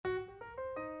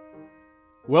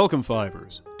Welcome,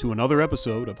 Fivers, to another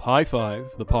episode of High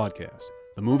Five, the podcast,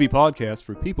 the movie podcast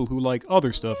for people who like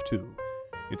other stuff too.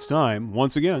 It's time,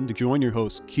 once again, to join your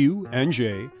hosts Q and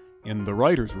J in the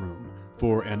writer's room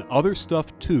for an Other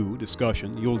Stuff Too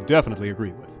discussion you'll definitely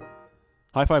agree with.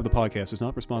 High Five, the podcast, is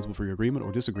not responsible for your agreement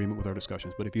or disagreement with our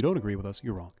discussions, but if you don't agree with us,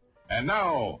 you're wrong. And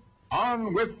now,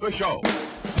 on with the show.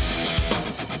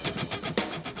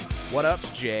 What up,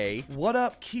 Jay? What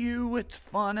up, Q? It's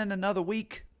fun in another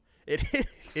week.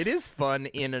 It is fun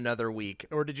in another week.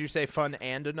 Or did you say fun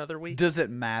and another week? Does it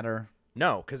matter?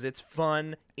 No, because it's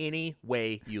fun any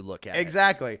way you look at it.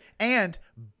 Exactly. And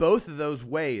both of those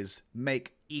ways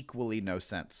make equally no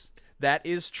sense. That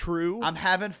is true. I'm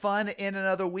having fun in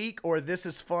another week, or this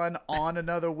is fun on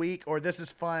another week, or this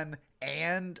is fun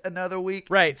and another week.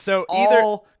 Right, so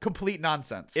all complete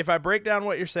nonsense. If I break down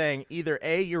what you're saying, either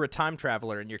A, you're a time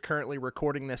traveler and you're currently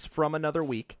recording this from another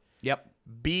week. Yep.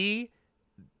 B,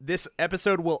 this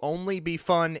episode will only be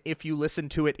fun if you listen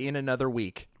to it in another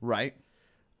week. Right.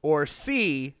 Or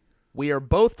C, we are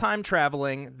both time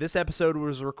traveling. This episode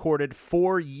was recorded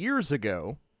 4 years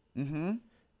ago. Mm-hmm.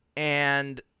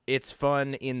 And it's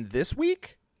fun in this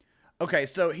week? Okay,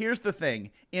 so here's the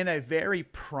thing. In a very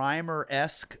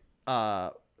Primer-esque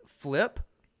flip,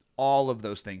 all of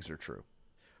those things are true.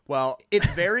 Well, it's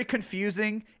very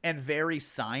confusing and very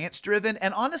science-driven,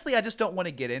 and honestly, I just don't want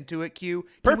to get into it, Q.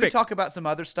 Can we talk about some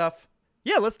other stuff?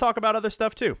 Yeah, let's talk about other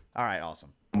stuff, too. All right,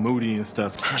 awesome. Moody and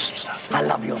stuff. Gruesome stuff. I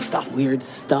love your stuff. Weird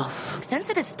stuff.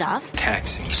 Sensitive stuff.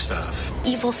 Taxing stuff.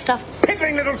 Evil stuff.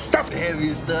 Piddling little stuff. Heavy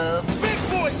stuff. Big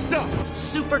boy stuff.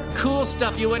 Super cool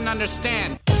stuff you wouldn't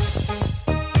understand.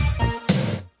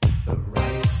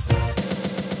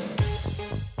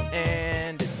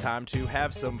 And it's time to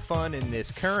have some fun in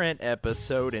this current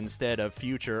episode instead of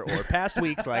future or past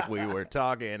weeks like we were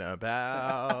talking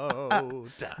about.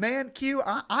 Man, Q,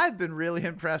 I've been really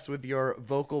impressed with your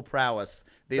vocal prowess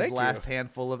these last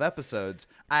handful of episodes.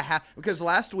 Because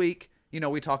last week,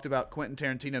 we talked about Quentin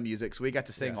Tarantino music, so we got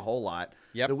to sing a whole lot.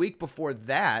 Yep. The week before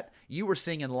that, you were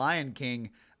singing Lion King,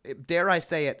 dare I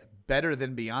say it, better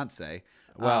than Beyonce.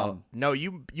 Well, no,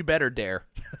 you better dare.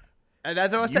 And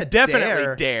that's what I said. You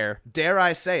definitely dare. Dare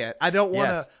I say it? I don't want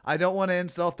to. Yes. I don't want to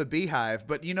insult the beehive,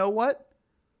 but you know what?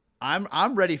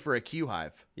 I'm ready for a Q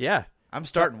hive. Yeah. I'm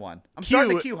starting one. I'm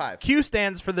starting a Q hive. Q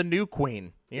stands for the new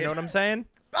queen. You know what I'm saying?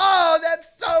 Oh,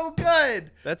 that's so good.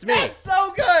 That's me. That's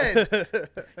so good.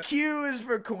 Q is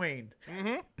for queen.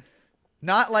 Mm-hmm.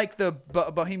 Not like the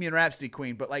Bohemian Rhapsody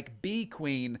queen, but like B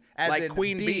queen, as like in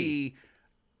Queen B.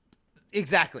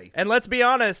 Exactly. And let's be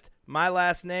honest, my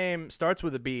last name starts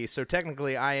with a B, so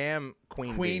technically I am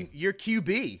Queen B. You're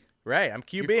QB. Right, I'm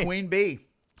QB. You're Queen B.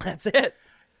 That's it.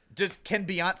 Can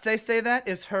Beyonce say that?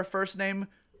 Is her first name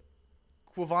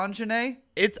Quivanjane?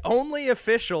 It's only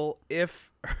official if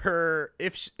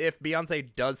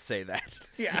Beyonce does say that.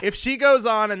 Yeah. If she goes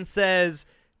on and says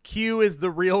Q is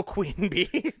the real Queen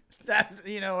Bee. That's,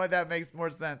 you know what, that makes more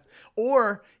sense.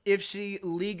 Or if she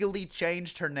legally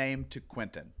changed her name to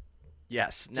Quentin.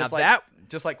 Yes. Now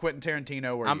just like Quentin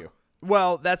Tarantino or you.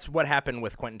 Well, that's what happened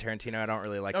with Quentin Tarantino. I don't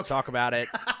really like to talk about it.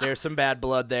 There's some bad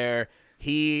blood there.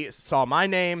 He saw my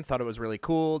name, thought it was really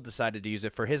cool, decided to use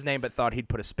it for his name, but thought he'd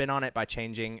put a spin on it by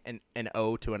changing an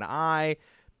O to an I.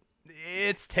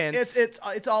 It's tense.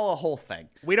 It's all a whole thing.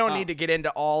 We don't need to get into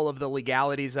all of the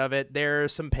legalities of it.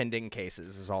 There's some pending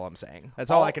cases is all I'm saying.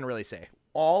 That's all I can really say.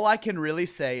 All I can really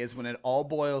say is when it all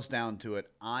boils down to it,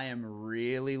 I am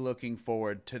really looking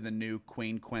forward to the new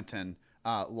Queen Quentin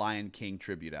Lion King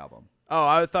tribute album. Oh,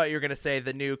 I thought you were going to say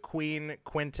the new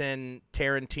Quentin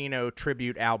Tarantino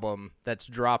tribute album that's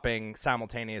dropping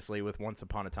simultaneously with Once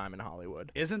Upon a Time in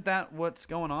Hollywood. Isn't that what's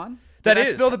going on? That Did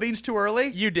is. I spill the beans too early?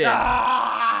 You did.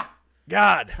 God.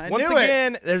 Once knew it.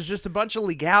 again, there's just a bunch of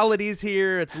legalities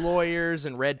here. It's lawyers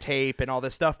and red tape and all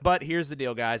this stuff. But here's the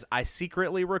deal, guys. I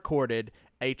secretly recorded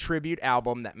a tribute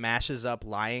album that mashes up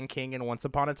Lion King and Once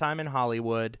Upon a Time in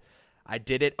Hollywood. I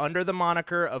did it under the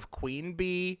moniker of Queen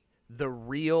Bee, the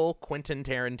real Quentin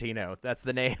Tarantino. That's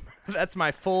the name. That's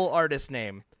my full artist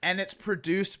name. And it's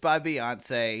produced by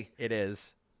Beyonce. It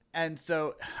is. And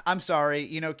so, I'm sorry,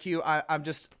 Q,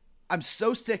 I'm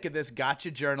so sick of this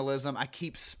gotcha journalism. I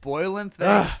keep spoiling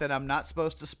things that I'm not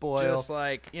supposed to spoil. Just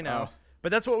like,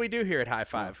 But that's what we do here at High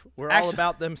Five. We're all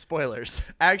about them spoilers.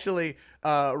 Actually,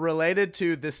 related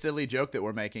to this silly joke that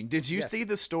we're making, did you see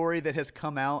the story that has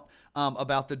come out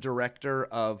about the director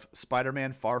of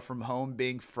Spider-Man Far From Home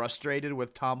being frustrated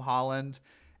with Tom Holland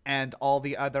and all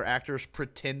the other actors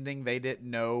pretending they didn't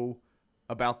know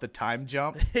about the time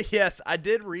jump? Yes, I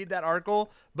did read that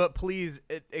article, but please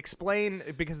explain,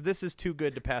 because this is too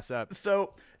good to pass up.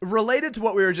 So, related to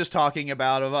what we were just talking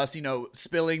about of us,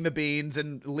 spilling the beans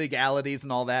and legalities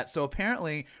and all that. So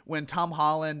apparently, when Tom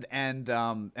Holland and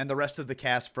the rest of the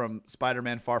cast from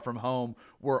Spider-Man: Far From Home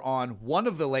were on one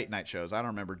of the late night shows, I don't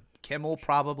remember, Kimmel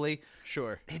probably.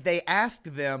 Sure. They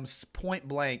asked them point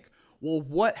blank, well,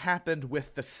 what happened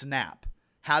with the snap?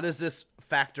 How does this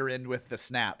factor in with the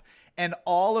snap? And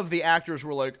all of the actors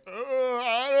were like,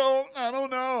 I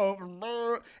don't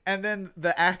know. And then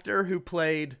the actor who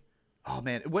played, oh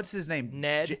man, what's his name?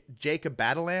 Ned. Jacob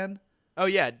Batalon. Oh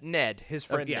yeah, Ned, his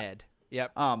friend yeah. Ned.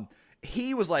 Yep.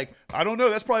 He was like, I don't know.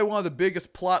 That's probably one of the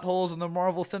biggest plot holes in the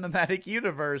Marvel Cinematic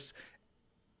Universe.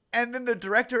 And then the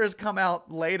director has come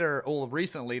out later, or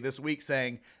recently this week,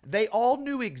 saying they all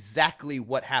knew exactly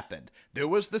what happened. There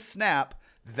was the snap.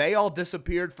 They all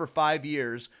disappeared for 5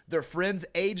 years. Their friends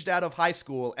aged out of high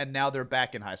school, and now they're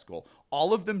back in high school.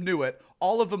 All of them knew it.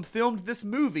 All of them filmed this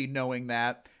movie knowing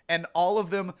that. And all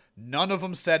of them, none of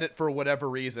them said it for whatever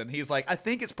reason. He's like, I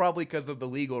think it's probably because of the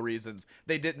legal reasons.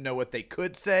 They didn't know what they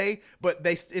could say, but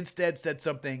they instead said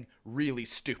something really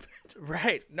stupid.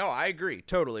 Right. No, I agree.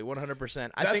 Totally.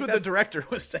 100%. That's what the director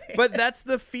was saying. But that's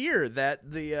the fear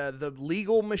that the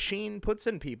legal machine puts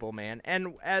in people, man.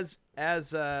 And as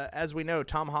we know,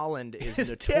 Tom Holland is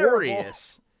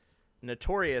notorious.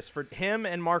 Notorious for him,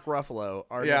 and Mark Ruffalo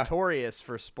are notorious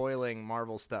for spoiling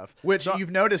Marvel stuff. Which you've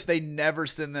noticed they never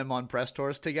send them on press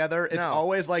tours together. It's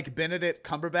always like Benedict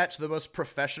Cumberbatch, the most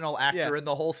professional actor in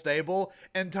the whole stable,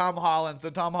 and Tom Holland. So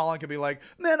Tom Holland can be like,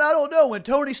 man, I don't know, when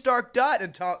Tony Stark died,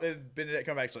 and Benedict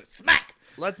Cumberbatch like, smack!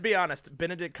 Let's be honest,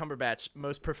 Benedict Cumberbatch,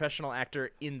 most professional actor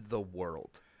in the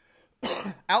world.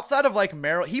 Outside of like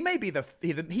Meryl, he may be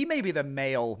the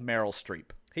male Meryl Streep.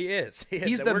 He is.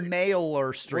 He's the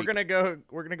mailer Streep. We're gonna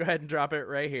go ahead and drop it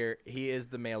right here. He is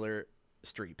the mailer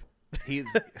Streep. He's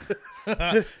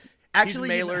actually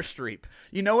mailer Streep.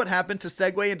 You know what happened, to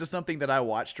segue into something that I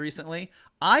watched recently?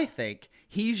 I think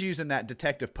he's using that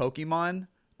Detective Pokemon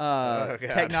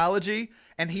technology,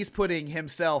 and he's putting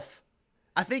himself.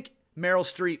 I think Meryl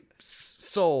Streep's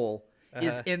soul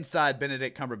is inside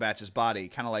Benedict Cumberbatch's body,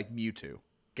 kind of like Mewtwo.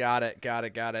 Got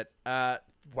it.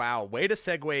 Wow, way to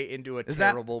segue into a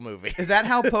terrible movie. Is that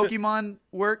how Pokemon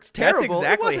works? Terrible.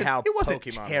 That's exactly how it wasn't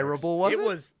Pokemon terrible, works. was it? It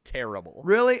was terrible.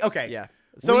 Really? Okay. Yeah.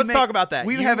 So let's talk about that.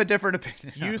 We have a different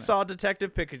opinion. You saw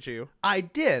Detective Pikachu. I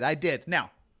did.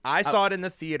 Now, I saw it in the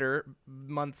theater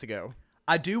months ago.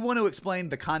 I do want to explain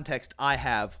the context I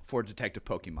have for Detective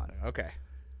Pokemon. Okay.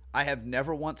 I have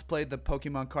never once played the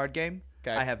Pokemon card game.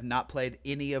 Okay. I have not played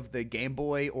any of the Game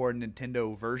Boy or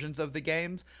Nintendo versions of the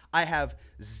games. I have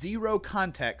zero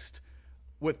context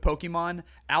with Pokemon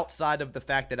outside of the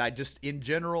fact that I just, in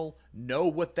general, know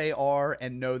what they are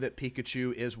and know that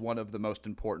Pikachu is one of the most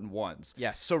important ones.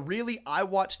 Yes. So really, I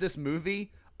watch this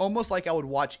movie almost like I would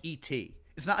watch E.T.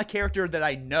 It's not a character that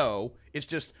I know. It's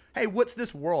just, hey, what's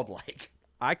this world like?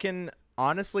 I can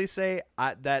honestly say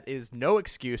that is no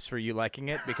excuse for you liking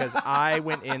it, because I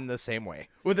went in the same way.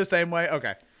 With the same way?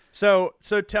 Okay. So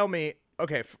tell me,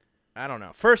 okay, I don't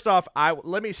know. First off,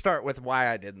 let me start with why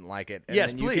I didn't like it. And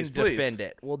yes, then please, you can defend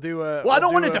it. We'll do a. Well, I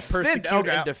don't want to defend. defend.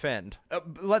 Okay. And defend.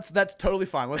 That's totally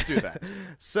fine. Let's do that.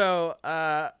 So,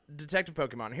 Detective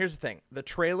Pokemon. Here's the thing: the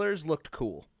trailers looked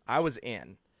cool. I was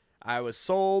in. I was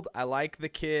sold. I like the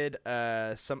kid.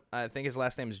 I think his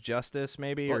last name is Justice,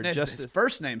 maybe, or Justice. His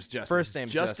first name's Justice. First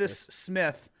name's Justice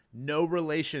Smith. No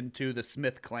relation to the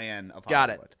Smith clan of Hollywood. Got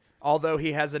it. Although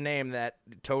he has a name that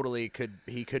totally could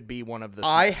be one of the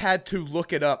Smiths. I had to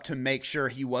look it up to make sure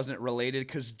he wasn't related,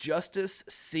 because Justice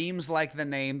seems like the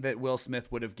name that Will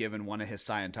Smith would have given one of his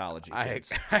Scientology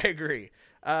kids. I agree.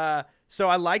 So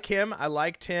I like him. I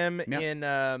liked him in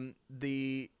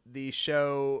the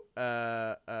show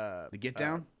The Get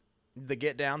Down. The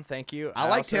Get Down. Thank you. I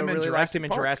liked him in really Jurassic liked him in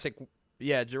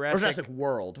Park. Jurassic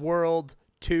World. World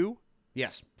 2.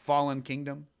 Yes, Fallen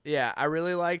Kingdom. Yeah, I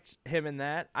really liked him in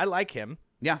that. I like him.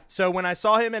 Yeah. So when I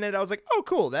saw him in it, I was like, oh,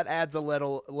 cool. That adds a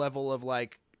level of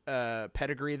like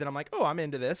pedigree that I'm like, oh, I'm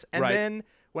into this. And then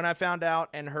when I found out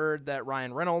and heard that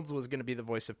Ryan Reynolds was going to be the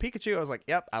voice of Pikachu, I was like,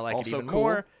 yep, I like it even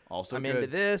more. Also I'm good. into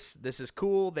this. This is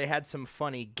cool. They had some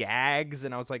funny gags,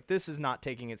 and I was like, this is not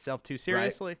taking itself too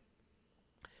seriously.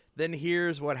 Right. Then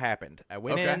here's what happened. I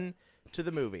went in to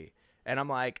the movie, and I'm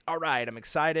like, all right, I'm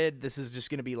excited. This is just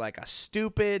going to be like a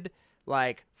stupid,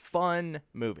 like fun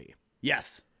movie.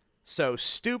 Yes. So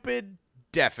stupid,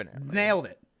 definitely. Nailed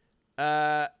it.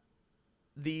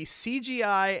 The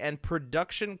CGI and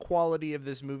production quality of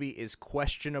this movie is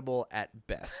questionable at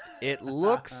best. It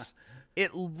looks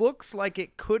it looks like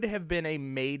it could have been a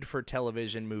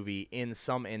made-for-television movie in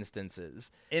some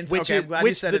instances. Okay, I'm glad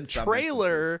you said in some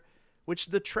Which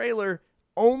the trailer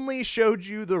only showed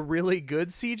you the really good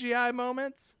CGI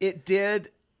moments. It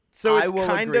did. So I it's will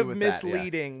kind agree of with that, yeah.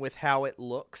 misleading with how it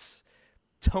looks.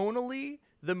 Tonally,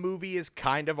 the movie is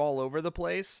kind of all over the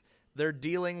place. They're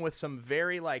dealing with some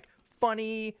very like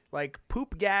funny, like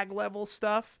poop gag level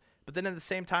stuff, but then at the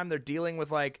same time they're dealing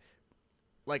with like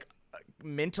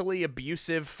mentally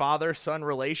abusive father-son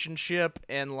relationship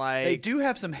and like They do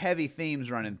have some heavy themes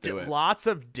running through it. lots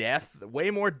of death, way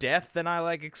more death than I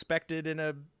like expected in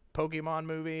a Pokemon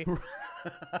movie.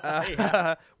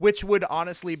 Which would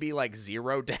honestly be like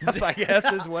zero death, I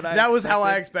guess, is what I That was how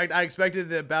I expected.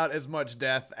 expected about as much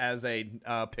death as a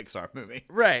Pixar movie.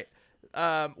 Right.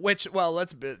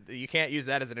 You can't use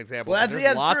that as an example. Well, There's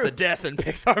that's lots true. of death in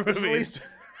Pixar movies.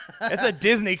 It's a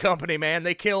Disney company, man.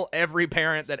 They kill every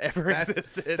parent that ever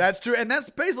existed. That's true, and that's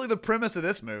basically the premise of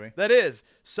this movie. That is.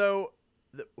 So,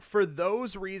 for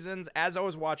those reasons, as I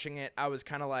was watching it, I was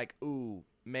kind of like, ooh,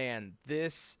 man,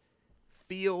 this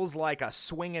feels like a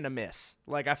swing and a miss.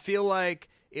 Like, I feel like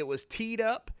it was teed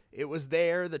up. It was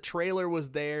there. The trailer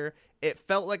was there. It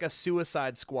felt like a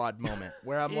Suicide Squad moment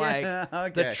where I'm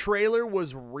the trailer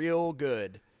was real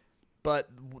good, but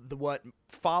what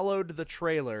followed the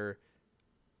trailer,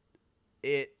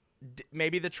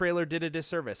 maybe the trailer did a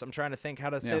disservice. I'm trying to think how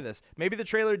to say this. Maybe the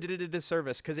trailer did it a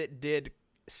disservice because it did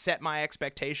set my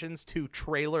expectations to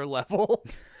trailer level.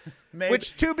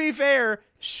 Which, to be fair,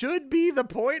 should be the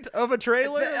point of a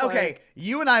trailer. Okay,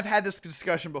 you and I have had this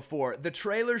discussion before. The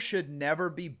trailer should never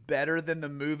be better than the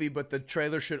movie, but the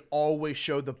trailer should always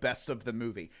show the best of the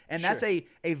movie. And that's a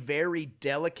very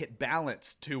delicate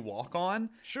balance to walk on.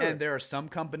 Sure. And there are some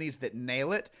companies that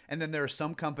nail it, and then there are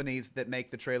some companies that make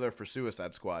the trailer for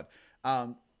Suicide Squad.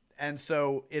 And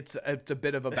so it's a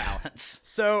bit of a balance.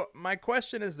 So my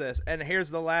question is this, and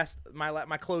here's the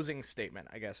my closing statement,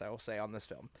 I guess I will say on this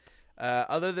film.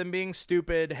 Other than being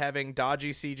stupid, having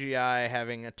dodgy CGI,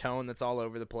 having a tone that's all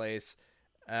over the place,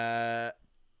 my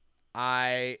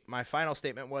final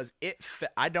statement was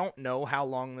I don't know how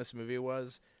long this movie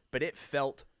was, but it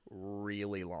felt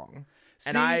really long.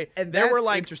 And there were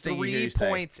like 3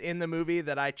 points in the movie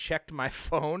that I checked my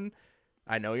phone.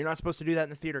 I know you're not supposed to do that in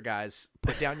the theater, guys.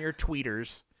 Put down your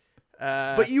tweeters.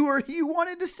 But you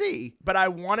wanted to see. But I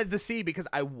wanted to see because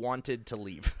I wanted to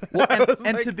leave. Well,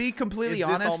 and to be completely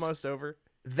honest, this almost over?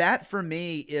 That for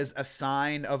me is a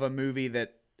sign of a movie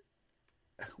that.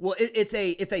 Well, it's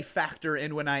a factor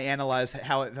in when I analyze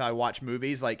how I watch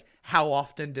movies. Like, how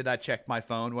often did I check my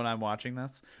phone when I'm watching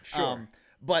this? Sure.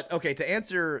 But okay, to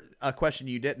answer a question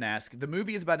you didn't ask, the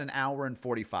movie is about an hour and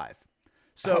 45.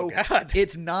 So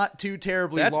it's not too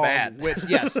terribly That's long, bad. which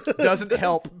doesn't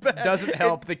help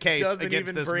the case doesn't against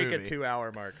even this break movie. a 2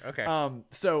 hour mark. Okay.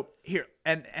 So here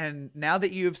and now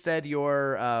that you've said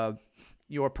your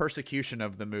persecution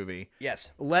of the movie,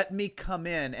 Yes. let me come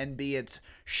in and be its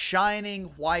shining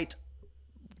white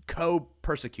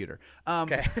co-persecutor.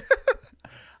 Okay.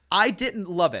 I didn't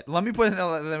love it. Let me put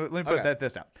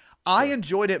this out. I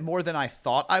enjoyed it more than I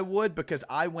thought I would because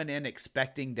I went in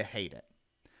expecting to hate it.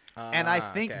 And I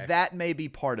think that may be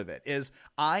part of it, is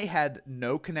I had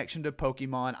no connection to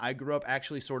Pokemon. I grew up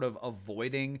actually sort of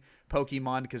avoiding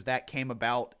Pokemon because that came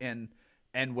about and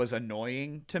was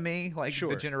annoying to me, like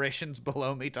the generations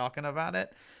below me talking about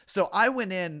it. So I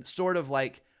went in sort of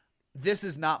like, this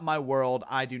is not my world.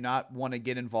 I do not want to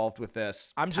get involved with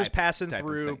this. I'm just passing type of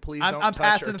through. thing. Please I'm don't touch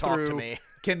passing or talk through. to me.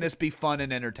 Can this be fun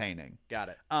and entertaining? Got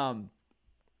it.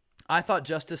 I thought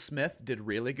Justice Smith did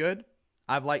really good.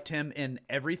 I've liked him in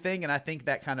everything, and I think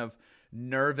that kind of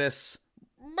nervous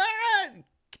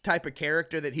type of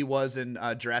character that he was in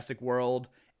Jurassic World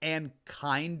and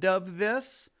kind of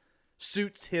this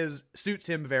suits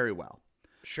him very well.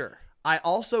 Sure. I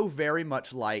also very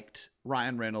much liked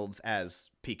Ryan Reynolds as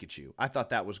Pikachu. I thought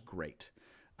that was great.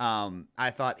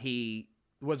 I thought he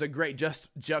was a great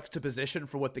juxtaposition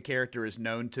for what the character is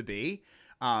known to be.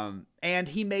 And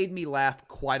he made me laugh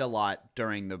quite a lot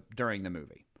during the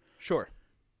movie. Sure.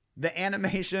 The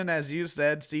animation, as you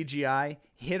said, CGI,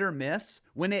 hit or miss.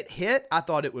 When it hit, I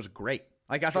thought it was great.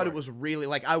 Like, I thought it was really,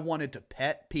 like, I wanted to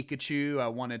pet Pikachu. I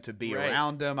wanted to be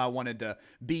around him. I wanted to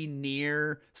be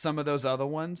near some of those other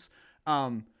ones.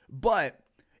 But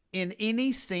in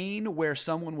any scene where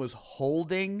someone was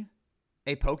holding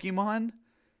a Pokemon,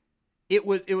 it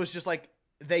was just like,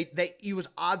 it was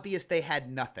obvious they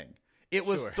had nothing. It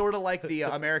was sort of like the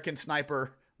American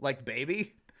Sniper, like,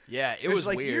 baby. Yeah, it was was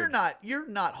like weird. you're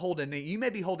not holding it. You may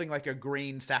be holding like a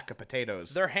green sack of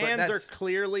potatoes. Their but hands are that's-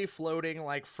 clearly floating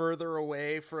like further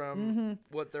away from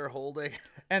what they're holding.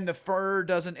 and the fur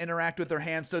doesn't interact with their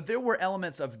hands. So there were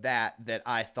elements of that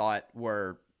I thought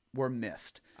were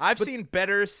missed. I've seen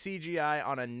better CGI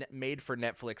on a made for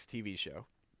Netflix TV show.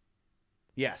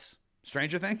 Yes.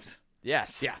 Stranger Things?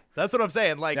 Yes. Yeah. That's what I'm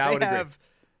saying. Like, Yeah, I would they agree. have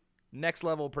next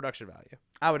level production value.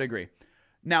 I would agree.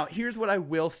 Now, here's what I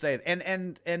will say.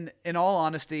 And in all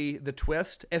honesty, the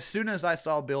twist, as soon as I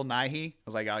saw Bill Nighy, I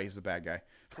was like, oh, he's the bad guy.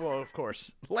 Well, of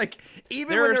course. Like, even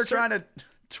There when are they're cer- trying to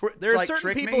There are like, certain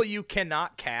trick people me, you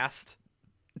cannot cast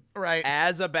right?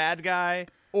 as a bad guy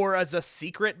or as a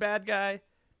secret bad guy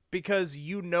because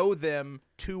you know them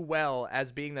too well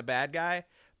as being the bad guy.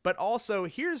 But also,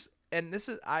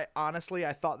 I honestly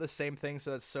thought the same thing,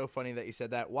 so it's so funny that you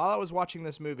said that. While I was watching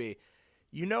this movie,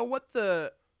 you know what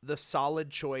the solid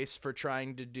choice for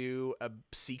trying to do a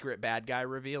secret bad guy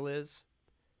reveal is?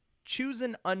 Choose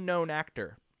an unknown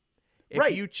actor. If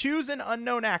Right. you choose an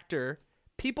unknown actor,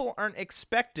 people aren't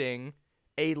expecting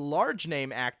a large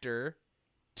name actor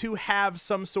to have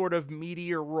some sort of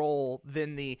meatier role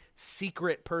than the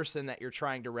secret person that you're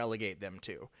trying to relegate them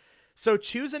to. So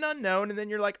choose an unknown, and then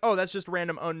you're like, oh, that's just a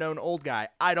random unknown old guy.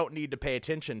 I don't need to pay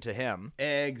attention to him.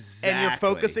 Exactly. And you're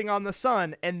focusing on the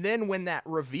son. And then when that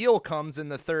reveal comes in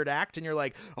the third act, and you're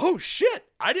like, oh, shit,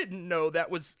 I didn't know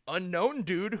that was unknown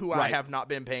dude who I Right. have not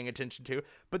been paying attention to.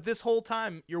 But this whole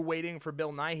time, you're waiting for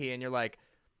Bill Nighy, and you're like,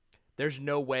 there's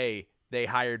no way they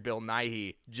hired Bill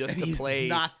Nighy just to He's play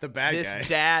not the bad this guy.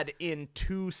 dad in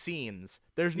 2 scenes.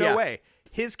 There's no Yeah. way.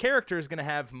 His character is going to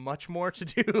have much more to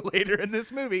do later in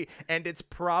this movie, and it's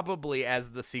probably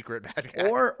as the secret bad guy.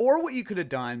 Or what you could have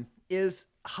done is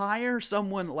hire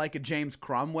someone like a James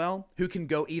Cromwell who can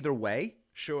go either way.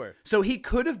 Sure. So he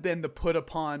could have been the put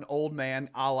upon old man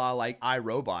a la like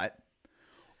iRobot,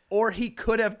 or he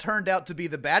could have turned out to be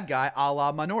the bad guy a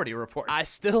la Minority Report. I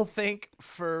still think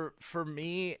for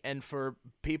me and for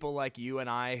people like you and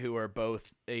I who are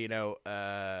both,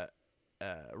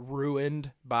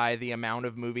 ruined by the amount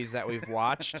of movies that we've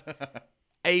watched,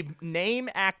 a name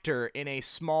actor in a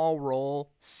small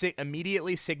role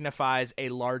immediately signifies a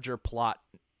larger plot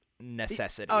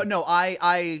necessity. Oh no,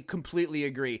 I completely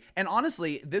agree. And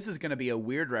honestly, this is going to be a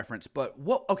weird reference, but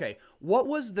what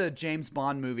was the James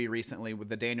Bond movie recently with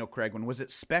the Daniel Craig one? Was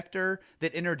it Spectre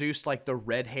that introduced like the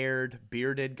red-haired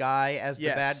bearded guy as the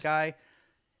Yes. bad guy?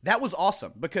 That was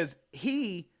awesome because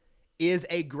he is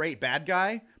a great bad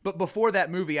guy, but before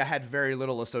that movie I had very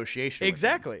little association with him.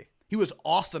 Exactly. He was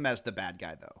awesome as the bad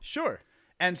guy though. Sure.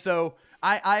 And so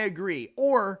I agree.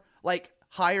 Or like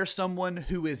hire someone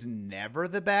who is never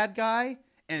the bad guy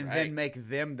and Right. then make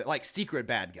them like secret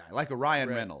bad guy, like a Ryan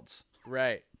Reynolds.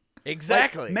 Right. Like,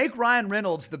 Exactly. make Ryan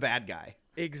Reynolds the bad guy.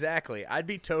 Exactly. I'd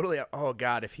be totally. Oh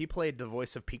God, if he played the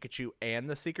voice of Pikachu and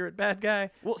the secret bad guy.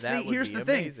 Well, that see, would here's be the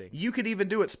amazing. thing. You could even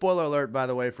do it. Spoiler alert, by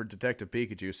the way, for Detective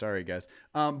Pikachu. Sorry, guys.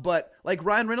 But like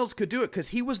Ryan Reynolds could do it because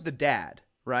he was the dad,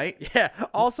 right? Yeah.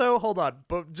 Also, hold on,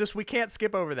 but we can't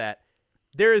skip over that.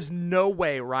 There is no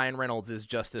way Ryan Reynolds is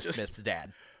Justice Smith's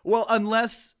dad. Well,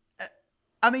 unless,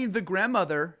 I mean, the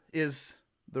grandmother is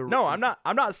the. No, I'm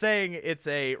not saying it's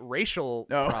a racial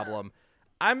No. problem.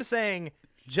 I'm saying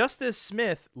Justice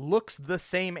Smith looks the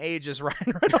same age as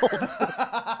Ryan Reynolds.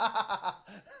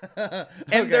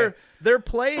 And Okay. they're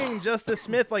playing Justice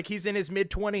Smith like he's in his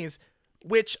mid-20s,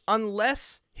 which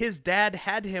unless his dad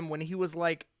had him when he was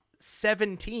like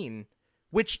 17,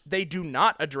 which they do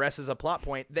not address as a plot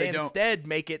point, they don't. instead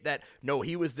make it that no,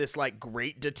 he was this like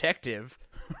great detective.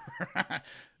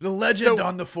 The legend So-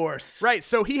 on the Force. Right,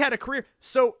 so he had a career.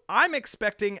 So I'm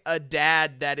expecting a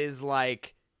dad that is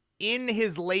like in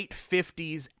his late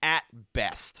 50s at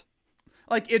best.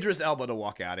 Like Idris Elba to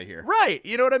walk out of here. Right,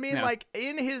 you know what I mean? Yeah. Like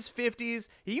in his 50s,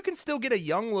 you can still get a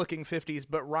young-looking 50s,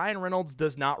 but Ryan Reynolds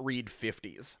does not read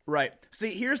 50s. Right.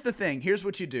 See, here's the thing. Here's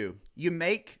what you do. You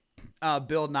make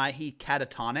Bill Nighy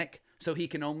catatonic so he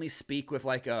can only speak with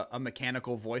like a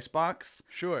mechanical voice box.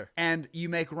 Sure. And you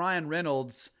make Ryan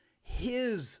Reynolds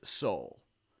his soul.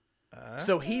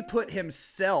 So he put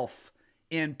himself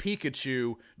in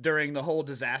Pikachu during the whole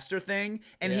disaster thing,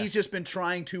 and Yeah. he's just been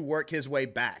trying to work his way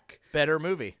back. Better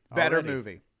movie. Better already.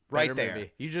 movie. Right Better there.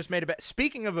 movie. You just made a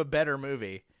Speaking of a better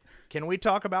movie, can we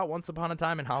talk about Once Upon a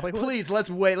Time in Hollywood? Please, let's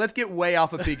get way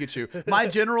off of Pikachu. My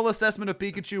general assessment of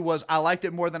Pikachu was I liked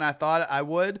it more than I thought I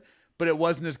would, but it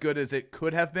wasn't as good as it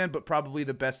could have been, but probably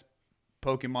the best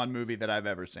Pokemon movie that I've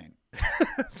ever seen.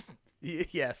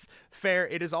 Yes, fair.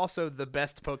 It is also the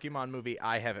best Pokemon movie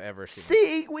I have ever seen.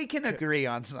 See, we can agree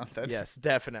on something. Yes,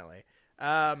 definitely.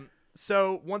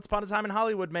 So Once Upon a Time in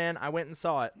Hollywood, man, I went and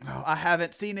saw it. Oh, I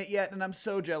haven't seen it yet, and I'm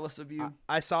so jealous of you.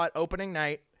 I saw it opening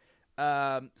night.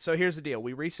 So here's the deal.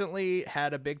 We recently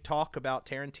had a big talk about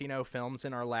Tarantino films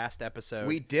in our last episode.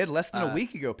 We did less than a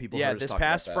week ago. People heard us this talk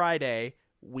past about that. Friday,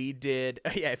 we did.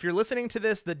 Yeah, if you're listening to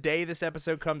this the day this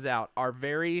episode comes out, our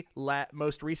very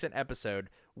most recent episode,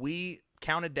 we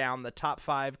counted down the top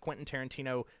 5 Quentin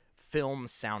Tarantino film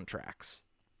soundtracks.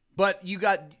 But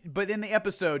in the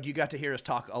episode, you got to hear us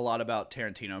talk a lot about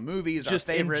Tarantino movies, Just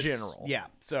our in favorites. general. Yeah,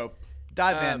 so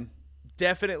dive in.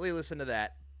 Definitely listen to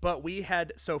that. But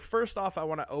so first off, I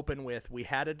want to open with, we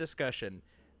had a discussion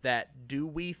that do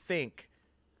we think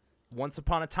Once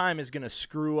Upon a Time is going to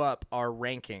screw up our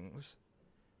rankings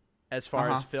as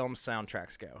far as film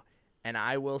soundtracks go? And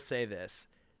I will say this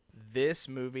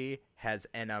movie has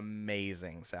an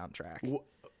amazing soundtrack.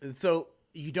 So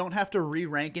you don't have to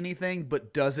re-rank anything,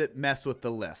 but does it mess with the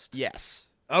list? Yes.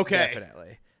 Okay.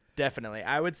 Definitely.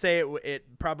 I would say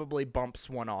it probably bumps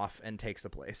one off and takes the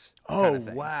place. Oh, kind of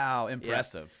thing. wow.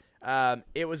 Impressive.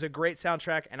 It was a great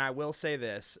soundtrack, and I will say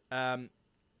this.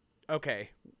 Okay.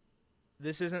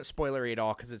 This isn't spoilery at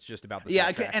all because it's just about the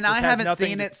soundtrack. And This I has haven't nothing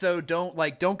seen to- it, so don't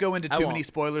go into I too won't. many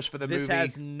spoilers for the This movie.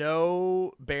 has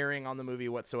no bearing on the movie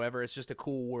whatsoever. It's just a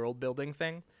cool world building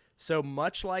thing. So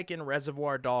much like in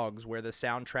Reservoir Dogs, where the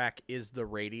soundtrack is the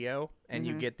radio, and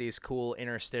you get these cool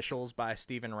interstitials by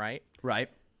Stephen Wright. Right.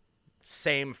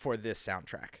 Same for this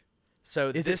soundtrack. So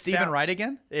Is this it Stephen Wright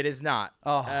again? It is not.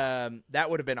 Oh. That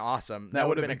would have been awesome. That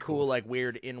would have been a cool, like,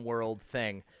 weird in-world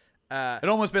thing. It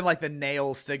almost been like the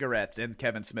Nail cigarettes in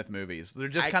Kevin Smith movies. They're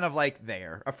just kind of like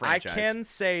a franchise. I can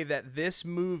say that this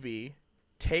movie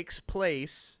takes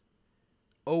place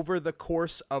over the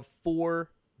course of 4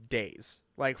 days.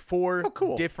 Like 4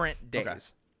 cool. different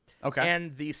days. Okay.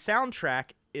 And the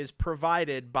soundtrack is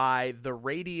provided by the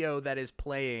radio that is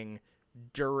playing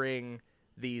during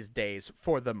these days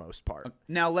for the most part.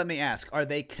 Now, let me ask, are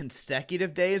they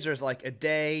consecutive days, or is it like a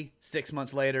day, 6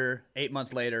 months later, 8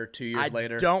 months later, 2 years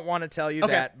later? I don't want to tell you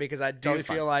Okay. that because I do Totally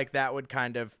feel fine. like that would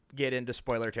kind of get into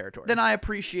spoiler territory. Then I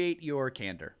appreciate your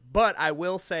candor. But I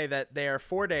will say that they are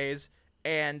 4 days,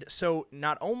 and so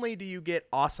not only do you get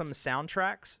awesome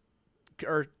soundtracks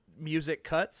or music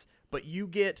cuts, but you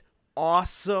get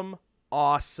awesome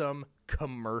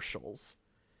commercials.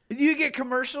 You get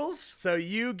commercials? So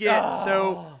you get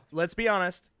so let's be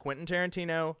honest, Quentin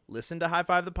Tarantino listened to High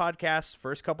Five the Podcast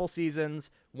first couple seasons,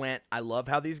 went, I love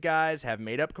how these guys have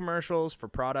made up commercials for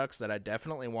products that I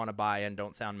definitely want to buy and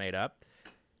don't sound made up.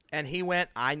 And he went,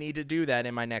 I need to do that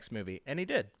in my next movie. And he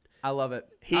did. I love it.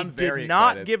 He I'm very did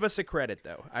not excited. give us a credit,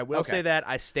 though. I will Okay. say that.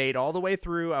 I stayed all the way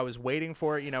through. I was waiting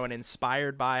for it, and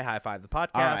inspired by High Five the Podcast.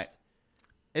 All right.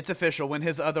 It's official. When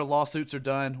his other lawsuits are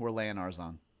done, we're laying ours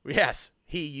on. Yes,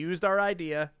 he used our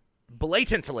idea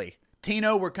blatantly.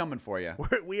 Tino, we're coming for you.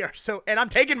 We are so, and I'm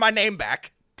taking my name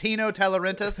back. Tino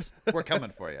Telarentis, we're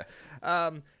coming for you.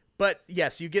 But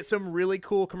yes, you get some really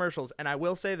cool commercials, and I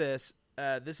will say this: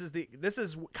 this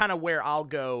is kind of where I'll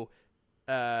go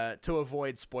to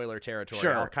avoid spoiler territory.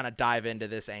 Sure. I'll kind of dive into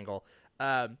this angle.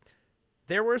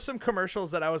 There were some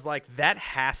commercials that I was like, that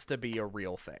has to be a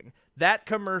real thing. That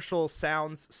commercial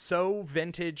sounds so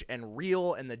vintage and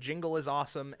real, and the jingle is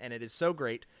awesome, and it is so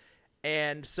great.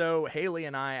 And so Haley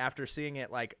and I, after seeing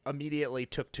it, like immediately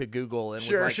took to Google and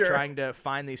was like trying to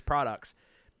find these products.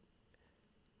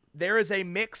 There is a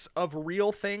mix of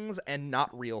real things and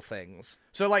not real things.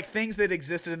 So like things that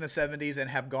existed in the 70s and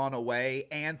have gone away,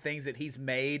 and things that he's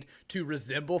made to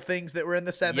resemble things that were in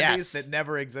the 70s Yes. that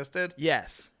never existed.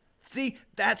 Yes. See,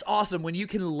 that's awesome when you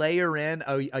can layer in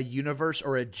a universe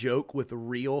or a joke with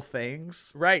real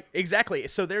things. Right, exactly.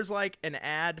 So there's like an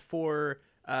ad for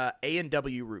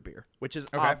A&W root beer, which is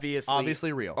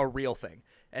obviously real. a real thing.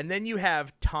 And then you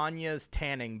have Tanya's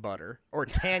tanning butter, or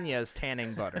Tanya's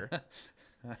tanning butter,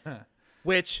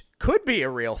 which could be a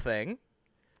real thing,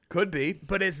 Could be.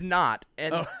 but is not.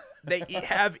 And they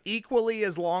have equally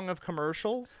as long of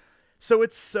commercials. So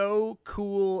it's so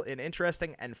cool and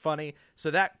interesting and funny. So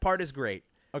that part is great.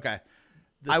 Okay.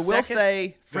 The I will second- say,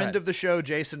 Go friend ahead. of the show,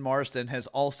 Jason Marston, has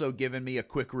also given me a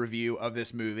quick review of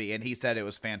this movie, and he said it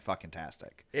was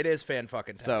fan-fucking-tastic. It is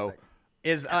fan-fucking-tastic.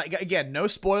 So, again, no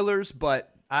spoilers,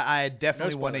 but I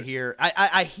definitely want to spoilers. hear.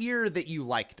 I hear that you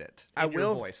liked it. In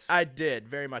your voice. I did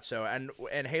very much so, and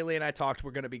Haley and I talked.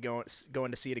 We're going to be going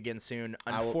to see it again soon.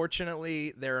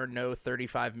 Unfortunately, there are no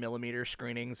 35mm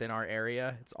screenings in our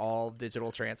area. It's all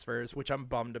digital transfers, which I'm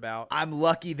bummed about. I'm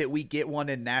lucky that we get one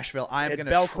in Nashville. I'm At going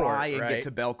to Belcourt, try and right? get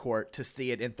to Belcourt to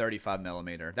see it in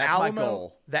 35mm. That's my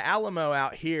goal. The Alamo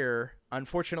out here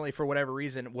unfortunately, for whatever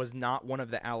reason, was not one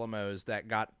of the Alamos that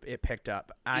got it picked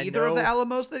up. Either of the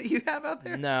Alamos that you have out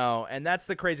there? No, and that's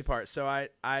the crazy part. So I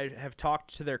have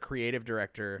talked to their creative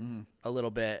director a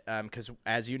little bit because,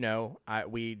 as you know,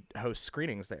 we host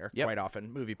screenings there quite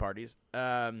often, movie parties.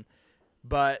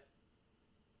 But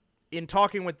in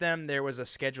talking with them, there was a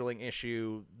scheduling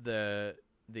issue. The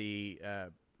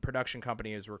production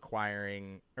company is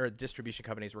requiring, or distribution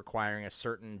company is requiring, a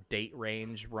certain date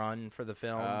range run for the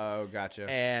film. Oh, gotcha.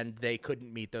 And they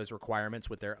couldn't meet those requirements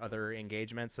with their other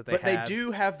engagements that they have. But they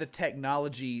do have the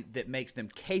technology that makes them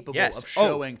capable of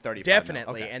showing 35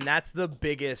 definitely. Okay. And that's the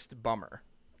biggest bummer.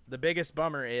 The biggest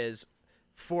bummer is,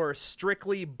 for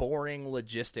strictly boring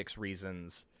logistics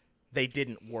reasons, they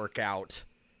didn't work out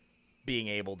being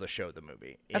able to show the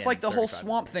movie. That's in like the whole 35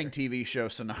 Swamp millimeter. Thing TV show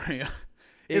scenario.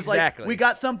 It's Exactly. like, we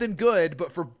got something good,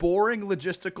 but for boring,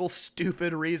 logistical,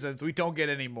 stupid reasons, we don't get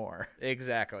any more.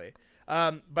 Exactly.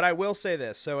 But I will say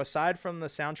this. So aside from the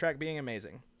soundtrack being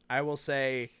amazing, I will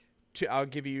say I'll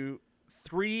give you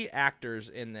 3 actors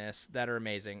in this that are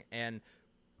amazing. And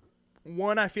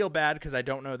one, I feel bad because I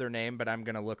don't know their name, but I'm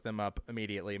going to look them up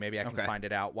immediately. Maybe I can find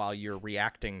it out while you're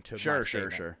reacting to my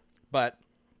statement. Sure. But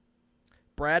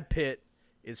Brad Pitt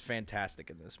is fantastic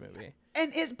in this movie.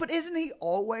 But isn't he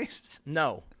always?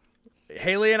 No.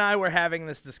 Haley and I were having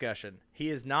this discussion. He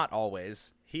is not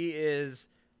always. He is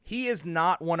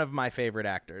not one of my favorite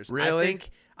actors. Really?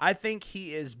 I think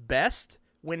he is best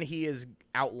when he is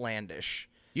outlandish.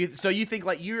 So you think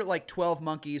like you're like 12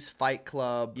 Monkeys, Fight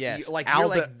Club? Yes. You're Aldo,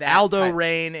 like that Aldo type.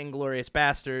 Rain and Inglourious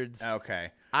Bastards.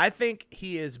 Okay. I think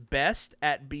he is best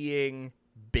at being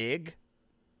big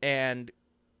and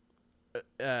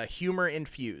humor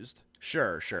infused.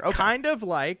 Sure. Okay. Kind of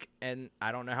like, and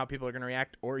I don't know how people are going to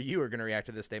react, or you are going to react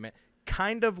to this statement,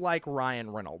 kind of like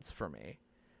Ryan Reynolds for me.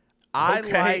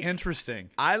 Interesting.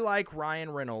 I like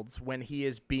Ryan Reynolds when he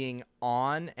is being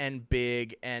on and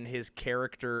big and his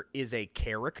character is a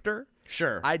character.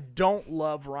 Sure. I don't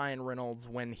love Ryan Reynolds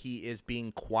when he is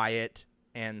being quiet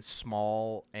and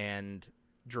small and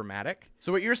dramatic.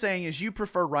 So what you're saying is you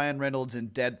prefer Ryan Reynolds in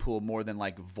Deadpool more than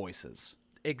like Voices.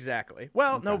 Exactly.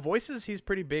 Well, no, Voices, he's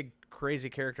pretty big, crazy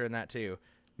character in that too.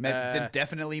 Then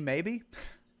definitely maybe?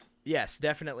 Yes,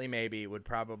 definitely maybe would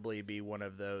probably be one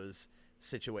of those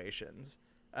situations.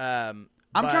 I'm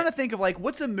trying to think of like,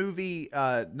 what's a movie,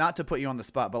 not to put you on the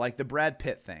spot, but like the Brad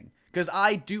Pitt thing. Because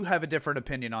I do have a different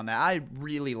opinion on that. I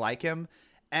really like him.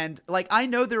 And like, I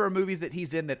know there are movies that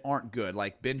he's in that aren't good,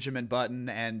 like Benjamin Button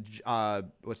and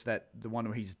what's that? The one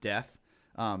where he's deaf.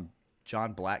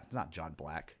 John Black. Not John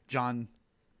Black. John.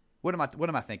 What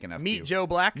am I thinking of? Meet Joe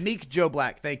Black? Meet Joe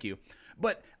Black, thank you.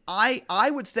 But I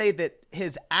would say that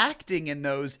his acting in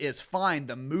those is fine.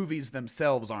 The movies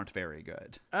themselves aren't very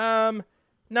good.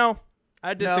 No,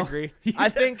 I disagree. No. I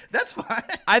think that's fine.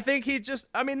 I think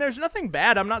there's nothing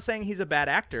bad. I'm not saying he's a bad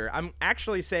actor. I'm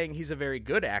actually saying he's a very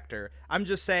good actor. I'm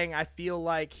just saying I feel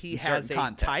like he has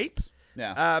a type.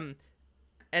 Yeah.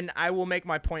 And I will make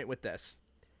my point with this.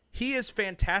 He is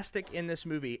fantastic in this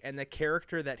movie, and the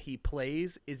character that he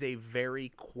plays is a very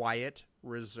quiet,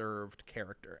 reserved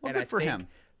character. Well, and good I for think him.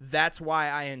 That's why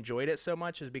I enjoyed it so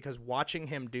much, is because watching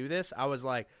him do this, I was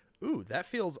like, ooh, that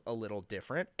feels a little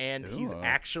different, and he's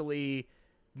actually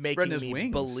making his me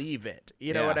wings. believe it.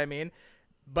 You know what I mean?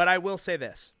 But I will say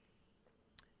this.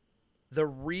 The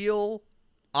real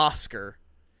Oscar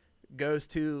goes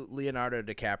to Leonardo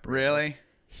DiCaprio. Really?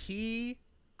 He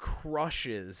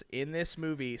crushes in this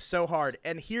movie so hard.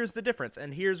 And here's the difference.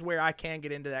 And here's where I can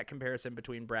get into that comparison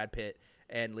between Brad Pitt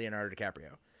and Leonardo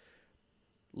DiCaprio.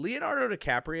 Leonardo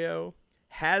DiCaprio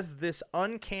has this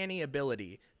uncanny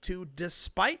ability to,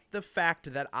 despite the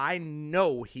fact that I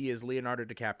know he is Leonardo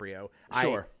DiCaprio,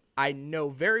 Sure. I know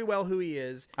very well who he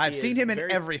is. I've He seen is him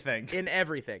in everything. In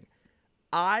everything.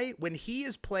 When he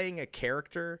is playing a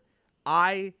character,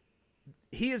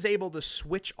 he is able to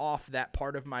switch off that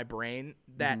part of my brain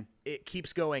that it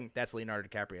keeps going, that's Leonardo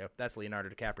DiCaprio. That's Leonardo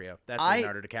DiCaprio. That's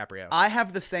Leonardo DiCaprio. I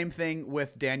have the same thing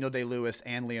with Daniel Day-Lewis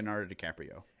and Leonardo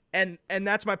DiCaprio. And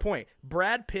that's my point.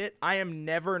 Brad Pitt, I am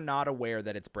never not aware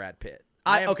that it's Brad Pitt.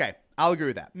 Okay, I'll agree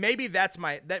with that. Maybe that's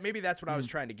what I was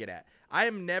trying to get at. I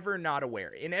am never not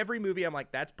aware. In every movie, I'm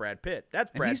like, that's Brad Pitt.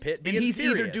 That's Brad Pitt And being he's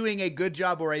serious. either doing a good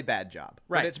job or a bad job.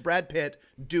 Right. But it's Brad Pitt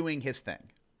doing his thing.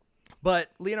 But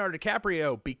Leonardo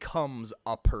DiCaprio becomes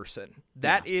a person.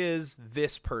 That is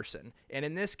this person. And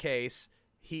in this case,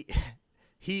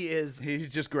 he's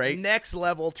just great. Next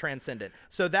level transcendent.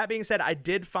 So that being said, I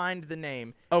did find the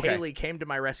name. Okay. Haley came to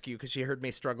my rescue because she heard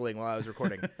me struggling while I was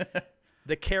recording.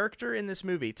 The character in this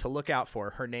movie to look out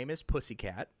for, her name is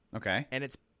Pussycat. Okay. And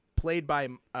it's played by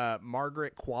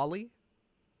Margaret Qualley.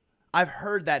 I've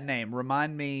heard that name.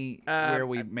 Remind me where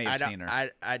we may have seen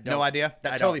her. I don't. No idea?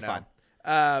 That's totally fine.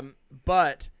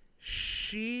 But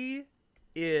she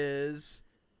is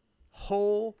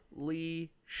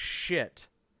holy shit,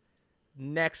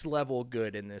 next level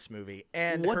good in this movie.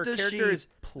 And What her does character she is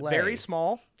play? very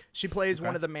small. She plays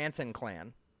one of the Manson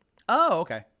clan. Oh,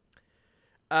 okay.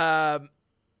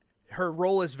 Her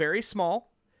role is very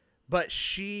small, but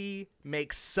she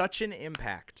makes such an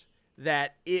impact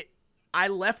that I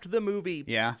left the movie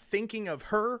thinking of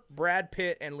her, Brad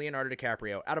Pitt, and Leonardo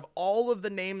DiCaprio. Out of all of the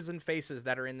names and faces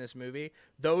that are in this movie,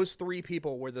 those three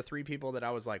people were the three people that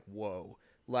I was like, whoa.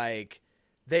 Like,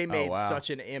 they made such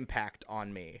an impact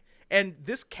on me. And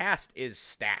this cast is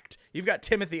stacked. You've got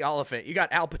Timothy Olyphant. You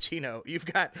got Al Pacino. You've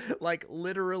got, like,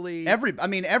 literally...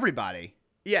 everybody.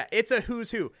 Yeah, it's a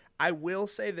who's who. I will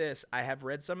say this. I have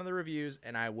read some of the reviews,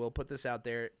 and I will put this out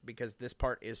there because this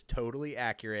part is totally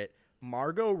accurate.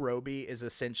 Margot Robbie is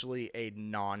essentially a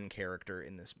non-character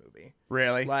in this movie.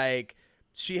 Really? Like,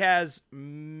 she has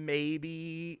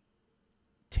maybe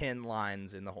 10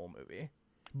 lines in the whole movie.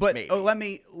 But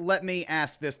maybe. let me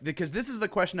ask this, because this is the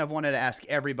question I've wanted to ask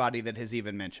everybody that has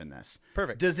even mentioned this.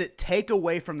 Perfect. Does it take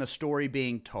away from the story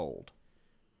being told?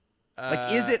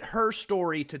 Like, is it her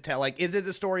story to tell? Like, is it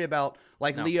a story about,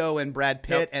 like, Leo and Brad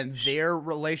Pitt and their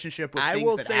relationship with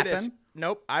things that happen? This.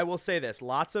 Nope. I will say this.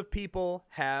 Lots of people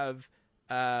have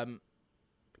kind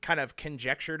of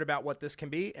conjectured about what this can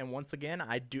be. And once again,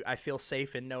 I feel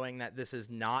safe in knowing that this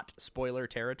is not spoiler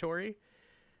territory.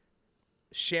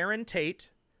 Sharon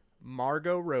Tate,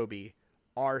 Margot Robbie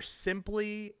are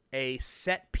simply a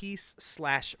set piece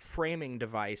 / framing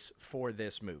device for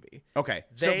this movie. Okay.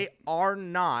 They are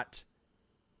not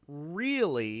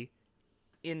really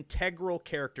integral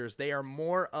characters. They are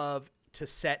more of to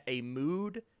set a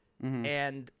mood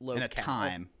and locale. And a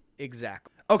time.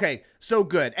 Exactly. Okay, so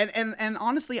good. And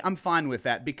honestly, I'm fine with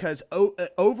that because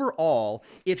overall,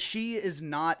 if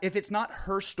it's not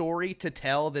her story to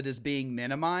tell that is being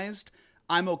minimized,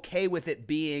 I'm okay with it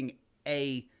being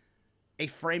a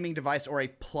framing device or a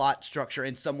plot structure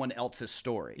in someone else's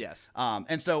story. Yes.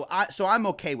 And so I'm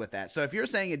okay with that. So if you're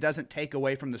saying it doesn't take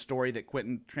away from the story that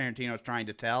Quentin Tarantino is trying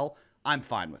to tell, I'm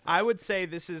fine with it. I would say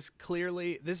this is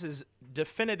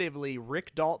definitively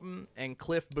Rick Dalton and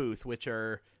Cliff Booth, which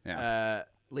are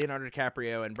Leonardo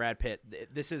DiCaprio and Brad Pitt.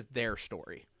 This is their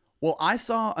story. Well, I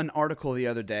saw an article the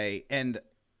other day, and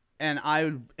I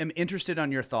am interested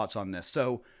on your thoughts on this.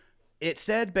 So it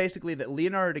said basically that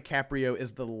Leonardo DiCaprio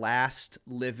is the last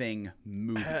living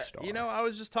movie star. I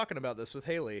was just talking about this with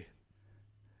Haley.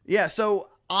 Yeah, so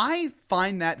I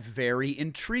find that very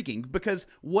intriguing because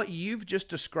what you've just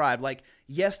described, like,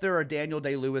 yes, there are Daniel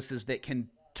Day-Lewis's that can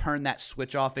turn that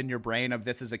switch off in your brain of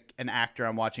this is an actor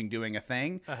I'm watching doing a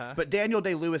thing, but Daniel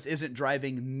Day-Lewis isn't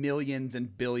driving millions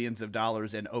and billions of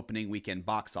dollars in opening weekend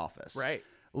box office. Right.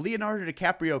 Leonardo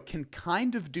DiCaprio can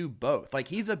kind of do both. Like,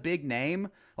 he's a big name,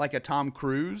 like a Tom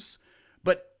Cruise,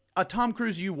 but a Tom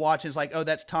Cruise you watch is like, oh,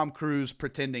 that's Tom Cruise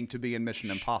pretending to be in Mission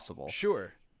Impossible.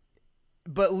 Sure.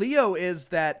 But Leo is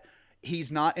that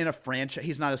he's not in a franchise.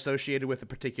 He's not associated with a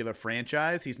particular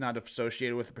franchise. He's not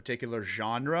associated with a particular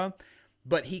genre,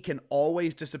 but he can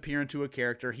always disappear into a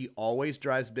character. He always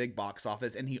drives big box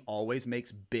office, and he always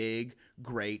makes big,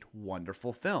 great,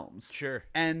 wonderful films. Sure.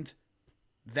 And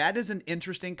that is an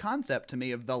interesting concept to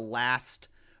me of the last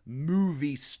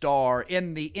movie star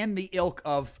in the ilk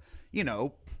of,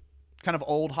 kind of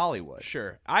old Hollywood.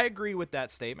 Sure. I agree with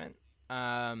that statement.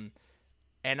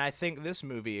 And I think this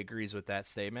movie agrees with that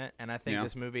statement. And I think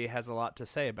this movie has a lot to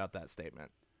say about that statement.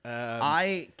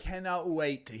 I cannot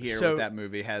wait to hear what that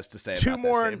movie has to say about two that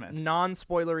more statement.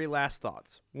 non-spoilery last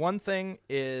thoughts. One thing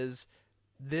is,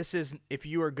 if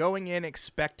you are going in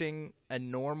expecting a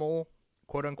normal,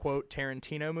 quote-unquote,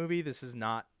 Tarantino movie, this is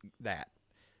not that.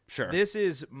 Sure. This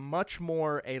is much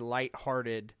more a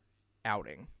lighthearted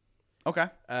outing. Okay.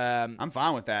 I'm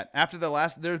fine with that. After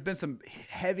there's been some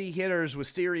heavy hitters with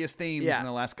serious themes in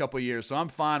the last couple of years, so I'm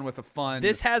fine with a fun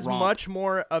This has romp. much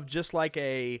more of just like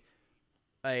a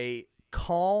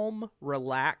calm,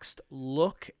 relaxed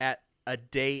look at a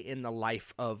day in the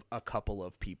life of a couple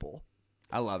of people.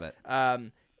 I love it.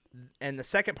 And the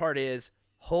second part is,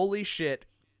 holy shit,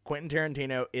 Quentin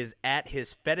Tarantino is at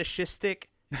his fetishistic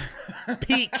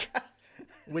peak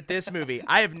with this movie.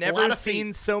 I have never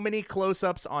seen so many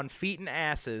close-ups on feet and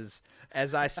asses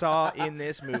as I saw in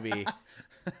this movie.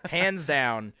 Hands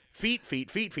down. Feet. I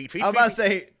was about to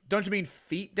say, don't you mean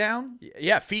feet down?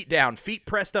 Yeah, feet down. Feet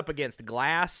pressed up against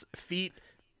glass. Feet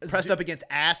pressed up against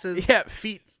asses. Yeah,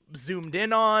 feet zoomed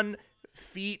in on.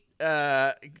 Feet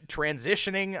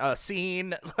transitioning a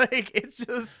scene. Like, it's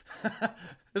just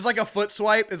It's like a foot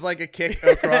swipe. It's like a kick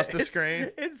across the screen.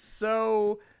 It's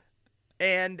so,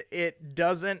 and it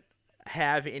doesn't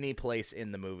have any place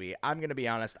in the movie. I'm going to be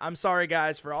honest. I'm sorry,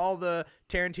 guys, for all the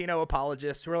Tarantino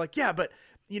apologists who are like, yeah, but,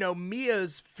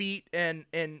 Mia's feet and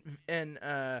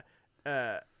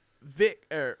Vic,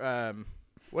 or,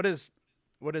 what is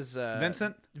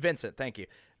Vincent? Vincent, thank you.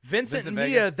 Vincent and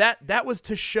Vega. Mia, that was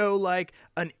to show like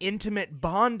an intimate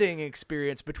bonding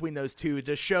experience between those two,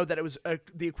 to show that it was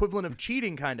the equivalent of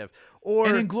cheating, kind of. Or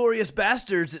And in Glorious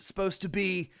Bastards, it's supposed to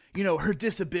be, her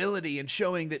disability and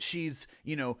showing that she's,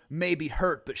 maybe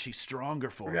hurt, but she's stronger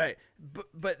for it. right,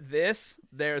 but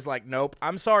there's like, nope.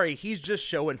 I'm sorry, he's just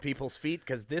showing people's feet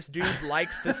because this dude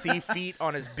likes to see feet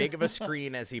on as big of a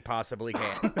screen as he possibly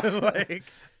can. Like,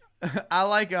 I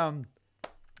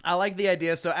like the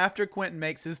idea. So after Quentin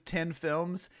makes his 10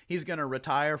 films, he's going to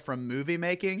retire from movie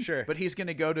making. Sure. But he's going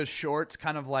to go to shorts,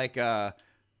 kind of like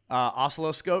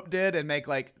Oscilloscope did, and make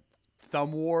like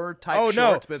Thumb War type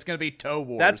shorts, but it's going to be Toe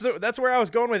Wars. That's where I was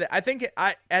going with it. I think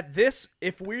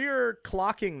if we're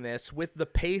clocking this with the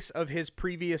pace of his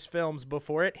previous films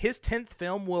before it, his 10th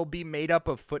film will be made up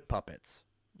of foot puppets.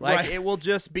 Like, Right. It will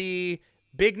just be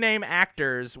big name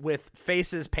actors with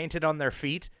faces painted on their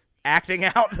feet acting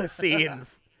out the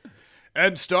scenes.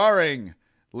 And starring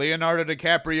Leonardo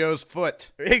DiCaprio's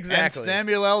foot. Exactly. And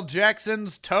Samuel L.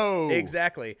 Jackson's toe.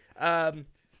 Exactly.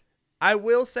 I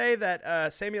will say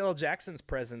that Samuel L. Jackson's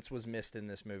presence was missed in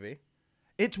this movie.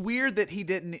 It's weird that he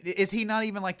didn't. Is he not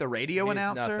even like the radio He's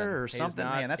announcer nothing. or He's something?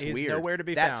 not- Man, that's he's weird. nowhere to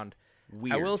be That's found.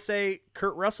 Weird. I will say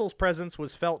Kurt Russell's presence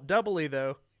was felt doubly,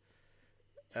 though.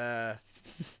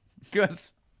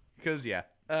 Because yeah.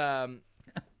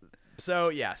 So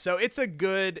it's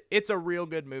a real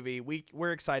good movie.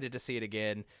 We're excited to see it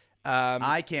again.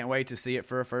 I can't wait to see it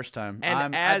for a first time.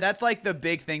 And that's like the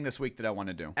big thing this week that I want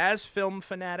to do. As film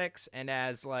fanatics and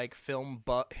as like film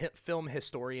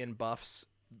historian buffs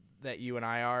that you and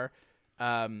I are,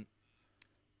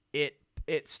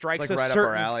 it strikes like a right up our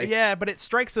certain alley. yeah, but it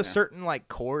strikes a certain like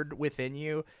chord within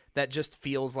you that just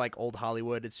feels like old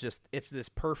Hollywood. It's this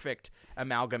perfect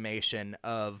amalgamation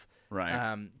of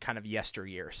Right. kind of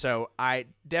yesteryear. So I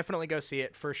definitely go see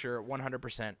it for sure,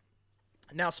 100%.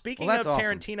 Now, speaking Well, of that's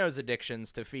awesome. Tarantino's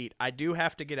addictions to feet, I do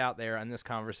have to get out there on this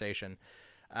conversation.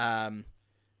 My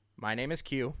name is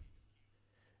Q,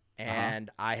 and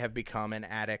I have become an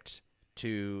addict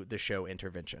to the show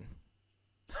Intervention.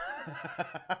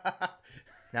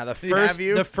 Now,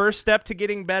 the first step to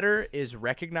getting better is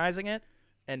recognizing it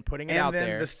and putting it out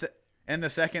there. And the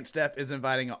second step is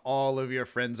inviting all of your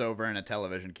friends over and a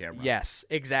television camera. Yes,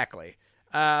 exactly.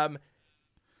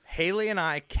 Haley and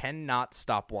I cannot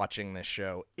stop watching this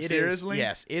show. Seriously?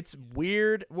 Yes, it's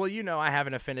weird. Well, I have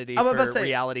an affinity I was about for to say-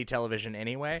 reality television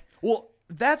anyway. Well,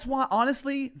 that's why,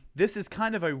 honestly, this is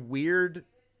kind of a weird...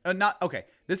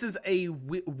 This is a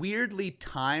weirdly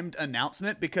timed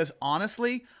announcement because,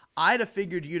 honestly, I'd have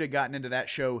figured you'd have gotten into that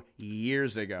show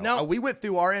years ago. No. We went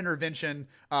through our Intervention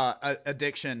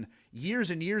addiction years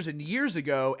and years and years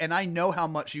ago, and I know how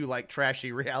much you like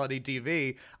trashy reality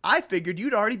TV. I figured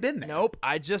you'd already been there. Nope.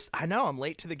 I know I'm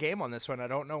late to the game on this one. I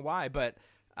don't know why, but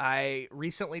I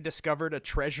recently discovered a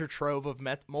treasure trove of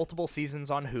multiple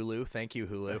seasons on Hulu. Thank you,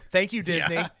 Hulu. Thank you,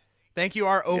 Disney. Yeah. Thank you,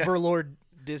 our overlord,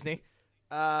 Disney.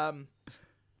 And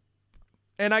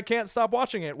I can't stop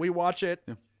watching it. We watch it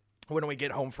when we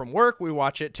get home from work. We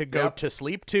watch it to go to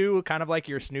sleep to, kind of like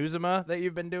your snoozema that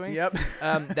you've been doing. Yep.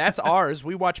 That's ours.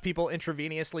 We watch people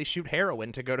intravenously shoot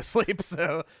heroin to go to sleep.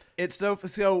 So It's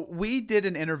so we did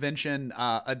an Intervention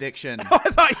addiction. I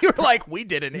thought you were like, we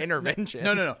did an intervention.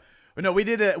 No,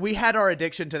 we had our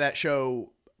addiction to that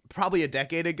show probably a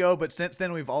decade ago, but since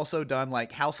then we've also done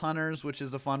like House Hunters, which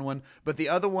is a fun one. But the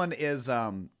other one is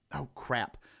oh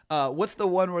crap. What's the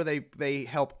one where they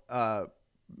help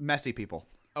messy people?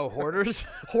 Oh, Hoarders?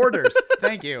 Hoarders.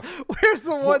 Thank you. Where's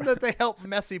the one that they help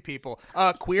messy people?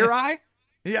 Queer Eye?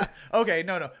 Yeah. Okay.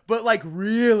 No. But like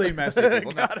really messy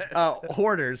people.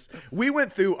 Hoarders. We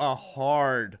went through a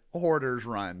hard Hoarders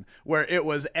run where it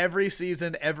was every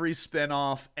season, every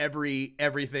spinoff,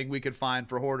 everything we could find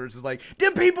for Hoarders is like,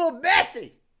 them people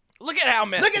messy. Look at how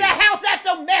messy. Look at that house. That's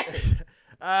so messy.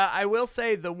 I will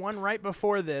say the one right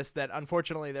before this that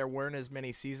unfortunately there weren't as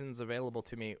many seasons available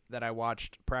to me that I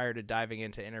watched prior to diving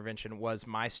into Intervention was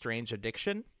My Strange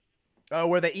Addiction.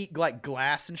 Where they eat like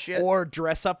glass and shit. Or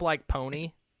Dress Up Like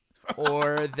Pony.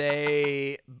 Or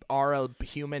they are a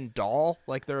human doll.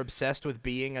 Like they're obsessed with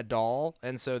being a doll.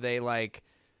 And so they like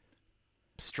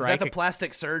strike. Is that the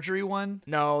plastic surgery one?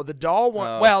 No, the doll one.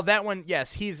 Oh. Well, that one,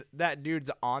 yes, that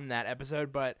dude's on that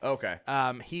episode. But Okay.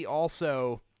 he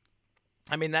also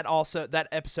I mean, that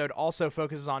episode also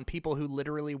focuses on people who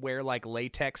literally wear like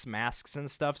latex masks and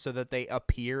stuff so that they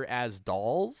appear as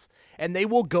dolls, and they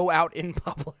will go out in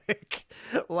public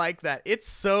like that. It's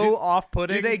so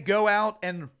off-putting. Do they go out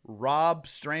and rob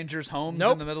strangers' homes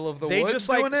Nope. in the middle of the They woods just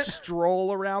like doing it?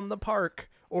 stroll around the park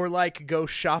or like go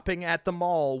shopping at the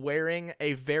mall wearing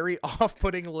a very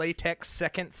off-putting latex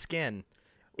second skin.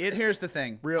 Here's the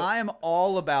thing. real- I am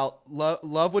all about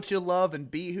love what you love and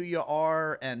be who you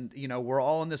are. And, we're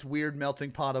all in this weird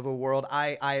melting pot of a world.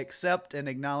 I accept and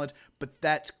acknowledge, but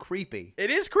that's creepy.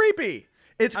 It is creepy.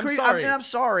 It's I'm creepy. sorry. I'm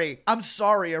sorry. I'm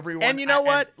sorry, everyone. And you know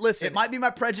what? and Listen. It might be my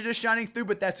prejudice shining through,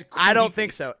 but that's creepy. I don't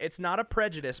think so. It's not a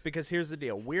prejudice because here's the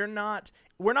deal. We're not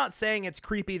saying it's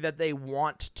creepy that they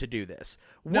want to do this.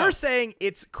 No. We're saying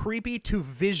it's creepy to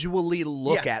visually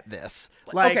look Yeah. at this.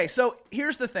 Like, Okay, so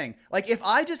here's the thing. Like, if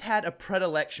I just had a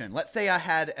predilection, let's say I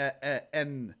had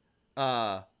an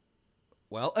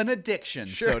addiction,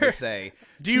 so to say.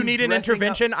 do you to need an dressing up-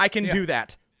 intervention? I can Yeah. do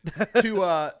that.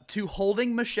 to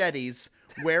holding machetes,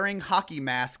 wearing hockey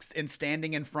masks, and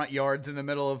standing in front yards in the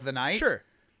middle of the night. Sure.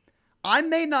 I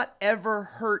may not ever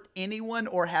hurt anyone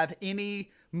or have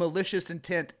any malicious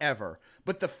intent ever,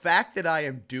 but the fact that I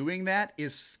am doing that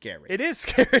is scary. It is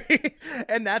scary.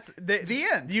 And that's The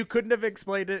end. You couldn't have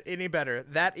explained it any better.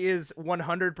 That is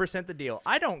 100% the deal.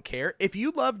 I don't care. If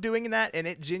you love doing that and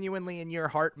it genuinely in your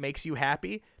heart makes you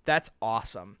happy, that's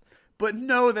awesome. But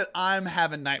know that I'm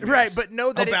having nightmares. Right, but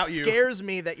know that about it you. scares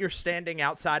me that you're standing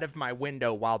outside of my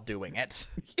window while doing it.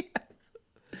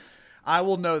 I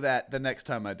will know that the next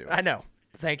time I do it. I know.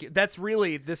 Thank you. This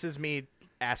is me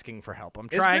asking for help. I'm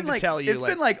It's trying been to like, tell you. It's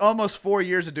been like almost 4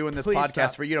 years of doing this Please podcast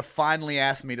stop. for you to finally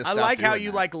ask me to I stop like how doing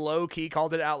you that. like low key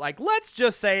called it out. Like, let's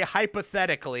just say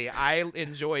hypothetically, I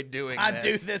enjoy doing I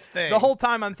this. do this thing. The whole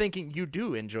time I'm thinking you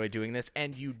do enjoy doing this,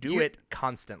 and you do it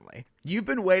constantly. You've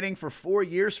been waiting for 4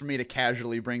 years for me to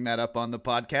casually bring that up on the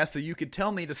podcast so you could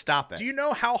tell me to stop it. Do you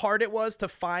know how hard it was to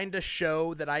find a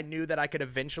show that I knew that I could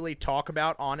eventually talk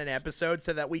about on an episode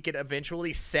so that we could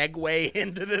eventually segue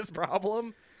into this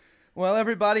problem? Well,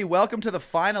 everybody, welcome to the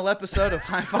final episode of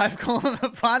High Five Colon, the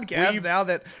podcast. Now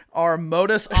that our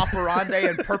modus operandi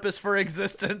and purpose for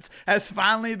existence has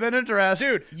finally been addressed,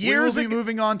 Dude, we years will be ago-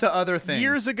 moving on to other things.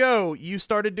 Years ago, you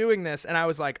started doing this, and I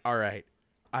was like, all right,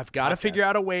 I've got to figure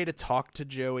out a way to talk to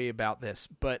Joey about this.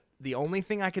 But the only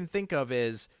thing I can think of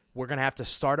is we're going to have to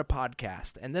start a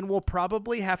podcast. And then we'll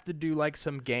probably have to do like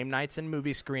some game nights and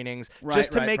movie screenings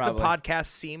just to make probably. the podcast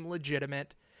seem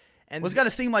legitimate. And Well, it's got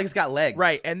to seem like it's got legs.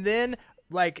 right. And then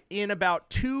like in about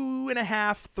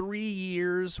 2.5, 3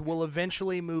 years, we'll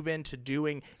eventually move into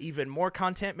doing even more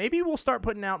content. Maybe we'll start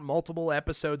putting out multiple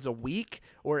episodes a week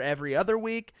or every other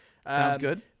week. Sounds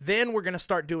good. Then we're going to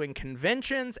start doing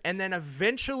conventions, and then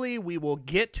eventually we will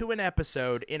get to an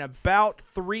episode in about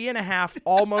 3.5,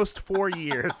 almost 4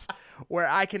 years, where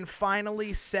I can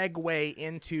finally segue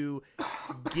into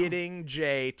getting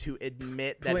Jay to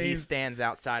admit that he Please. stands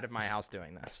outside of my house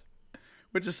doing this.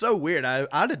 Which is so weird. I'd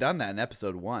have done that in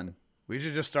episode 1. We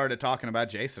should just started talking about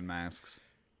Jason masks.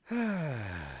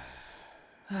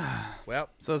 Well,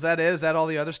 So is that it? Is that all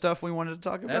the other stuff we wanted to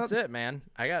talk about? that's it, man.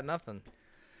 I got nothing.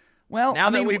 Well, Now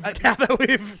that we've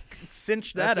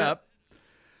cinched that That's it. up.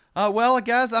 Well,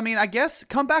 guys, I guess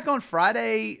come back on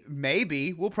Friday.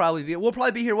 Maybe we'll probably be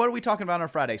here. What are we talking about on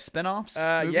Friday? Spinoffs?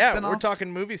 Movie Yeah, spinoffs? we're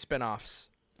talking movie spinoffs.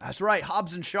 That's right.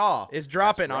 Hobbs and Shaw Is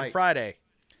dropping That's on right. Friday.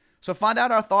 So find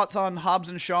out our thoughts on Hobbs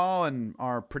and Shaw and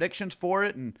our predictions for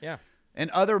it, and Yeah. and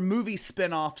other movie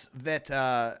spinoffs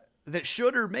that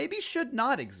should or maybe should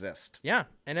not exist. Yeah,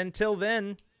 and until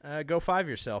then, go five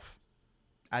yourself.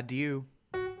 Adieu.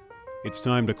 It's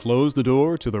time to close the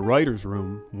door to the writer's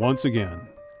room once again,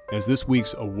 as this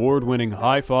week's award-winning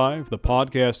High Five, the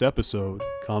podcast episode,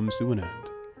 comes to an end.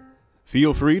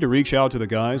 Feel free to reach out to the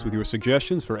guys with your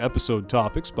suggestions for episode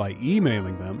topics by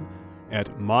emailing them at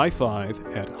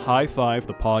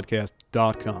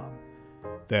myfive@highfivethepodcast.com.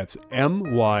 That's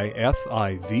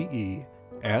MYFIVE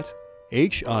at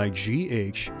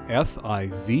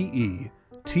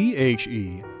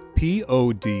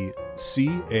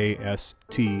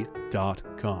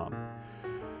HIGHFIVETHEPODCAST.com.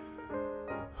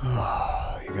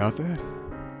 You got that?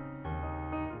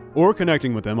 Or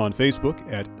connecting with them on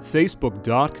Facebook at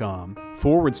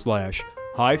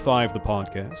facebook.com/High Five the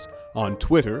Podcast, on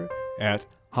Twitter at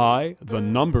High the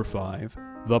number 5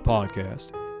 the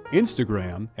Podcast,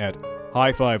 Instagram at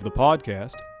High Five the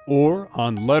Podcast, or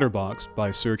on Letterboxd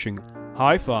by searching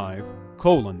High Five: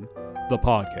 the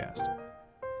Podcast.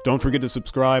 Don't forget to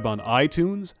subscribe on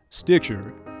iTunes,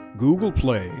 Stitcher, Google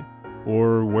Play,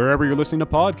 or wherever you're listening to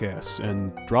podcasts,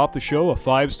 and drop the show a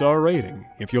 5-star rating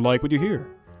if you like what you hear.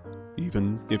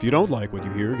 Even if you don't like what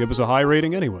you hear, give us a high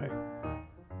rating anyway.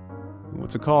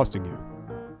 What's it costing you?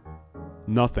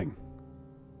 Nothing.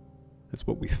 That's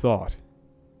what we thought.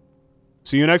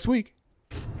 See you next week.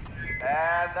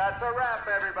 And that's a wrap,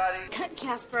 everybody. Cut,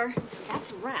 Casper.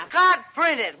 That's a wrap. Cut,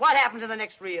 print it. What happens in the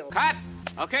next reel? Cut.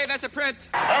 Okay, that's a print.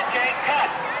 Okay, cut.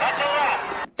 That's a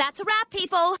wrap. That's a wrap,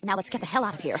 people. Now let's get the hell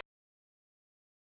out of here.